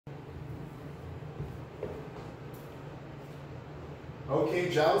Okay,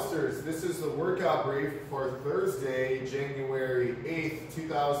 Jousters, this is the workout brief for Thursday, January 8th,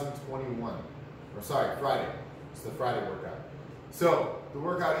 2021. Or sorry, Friday. It's the Friday workout. So, the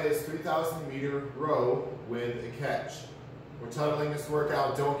workout is 3,000 meter row with a catch. We're titling this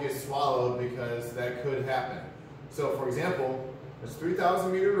workout, Don't Get Swallowed, because that could happen. So, for example, it's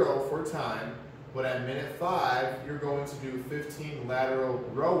 3,000 meter row for time, but at minute 5, you're going to do 15 lateral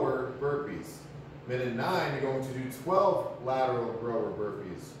rower burpees. Minute 9, you're going to do 12 lateral rower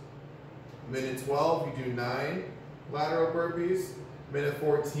burpees. Minute 12, you do 9 lateral burpees. Minute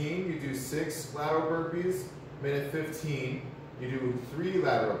 14, you do 6 lateral burpees. Minute 15, you do 3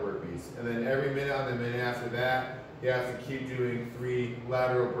 lateral burpees. And then every minute on the minute after that, you have to keep doing 3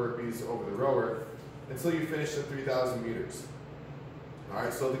 lateral burpees over the rower until you finish the 3,000 meters.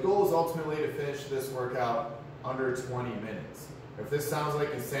 Alright, so the goal is ultimately to finish this workout under 20 minutes. If this sounds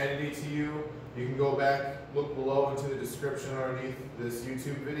like insanity to you, you can go back, look below into the description underneath this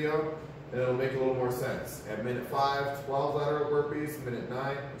YouTube video, and it'll make a little more sense. At minute 5, 12 lateral burpees. Minute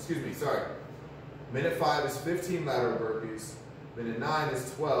 5 is 15 lateral burpees. Minute 9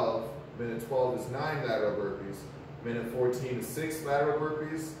 is 12. Minute 12 is 9 lateral burpees. Minute 14 is 6 lateral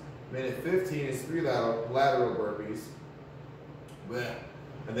burpees. Minute 15 is 3 lateral burpees.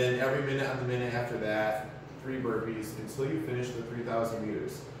 And then every minute on the minute after that, 3 burpees until you finish the 3,000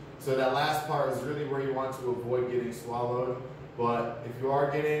 meters. So that last part is really where you want to avoid getting swallowed. But if you are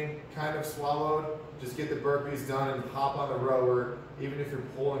getting kind of swallowed, just get the burpees done and hop on the rower. Even if you're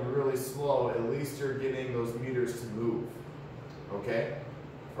pulling really slow, at least you're getting those meters to move. Okay?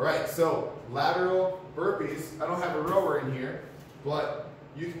 Alright, so lateral burpees. I don't have a rower in here, but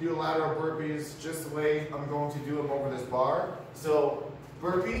you can do lateral burpees just the way I'm going to do them over this bar. So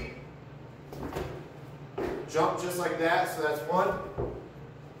burpee, jump just like that, so that's 1.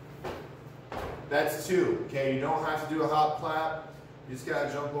 That's 2, okay? You don't have to do a hop clap. You just gotta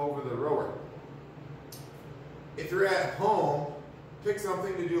jump over the rower. If you're at home, pick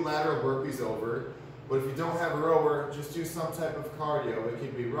something to do lateral burpees over. But if you don't have a rower, just do some type of cardio. It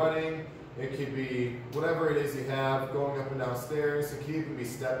could be running, it could be whatever it is you have, going up and down stairs. It could even be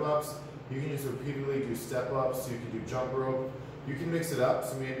step-ups. You can just repeatedly do step-ups. You can do jump rope. You can mix it up.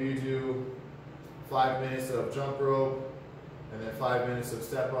 So maybe you do 5 minutes of jump rope, and then 5 minutes of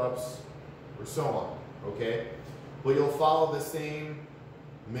step-ups, or so on, okay? But you'll follow the same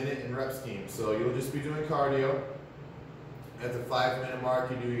minute and rep scheme. So you'll just be doing cardio. At the 5-minute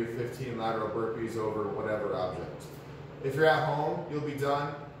mark, you do your 15 lateral burpees over whatever object. If you're at home, you'll be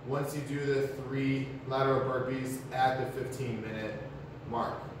done once you do the 3 lateral burpees at the 15-minute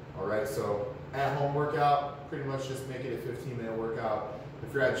mark. All right, so at home workout, pretty much just make it a 15-minute workout.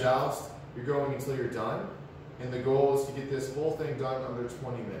 If you're at Joust, you're going until you're done. And the goal is to get this whole thing done under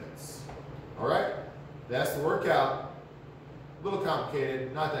 20 minutes. All right, that's the workout. A little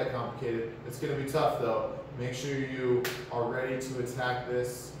complicated, not that complicated. It's gonna be tough though. Make sure you are ready to attack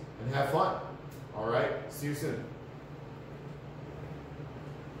this and have fun. All right, see you soon.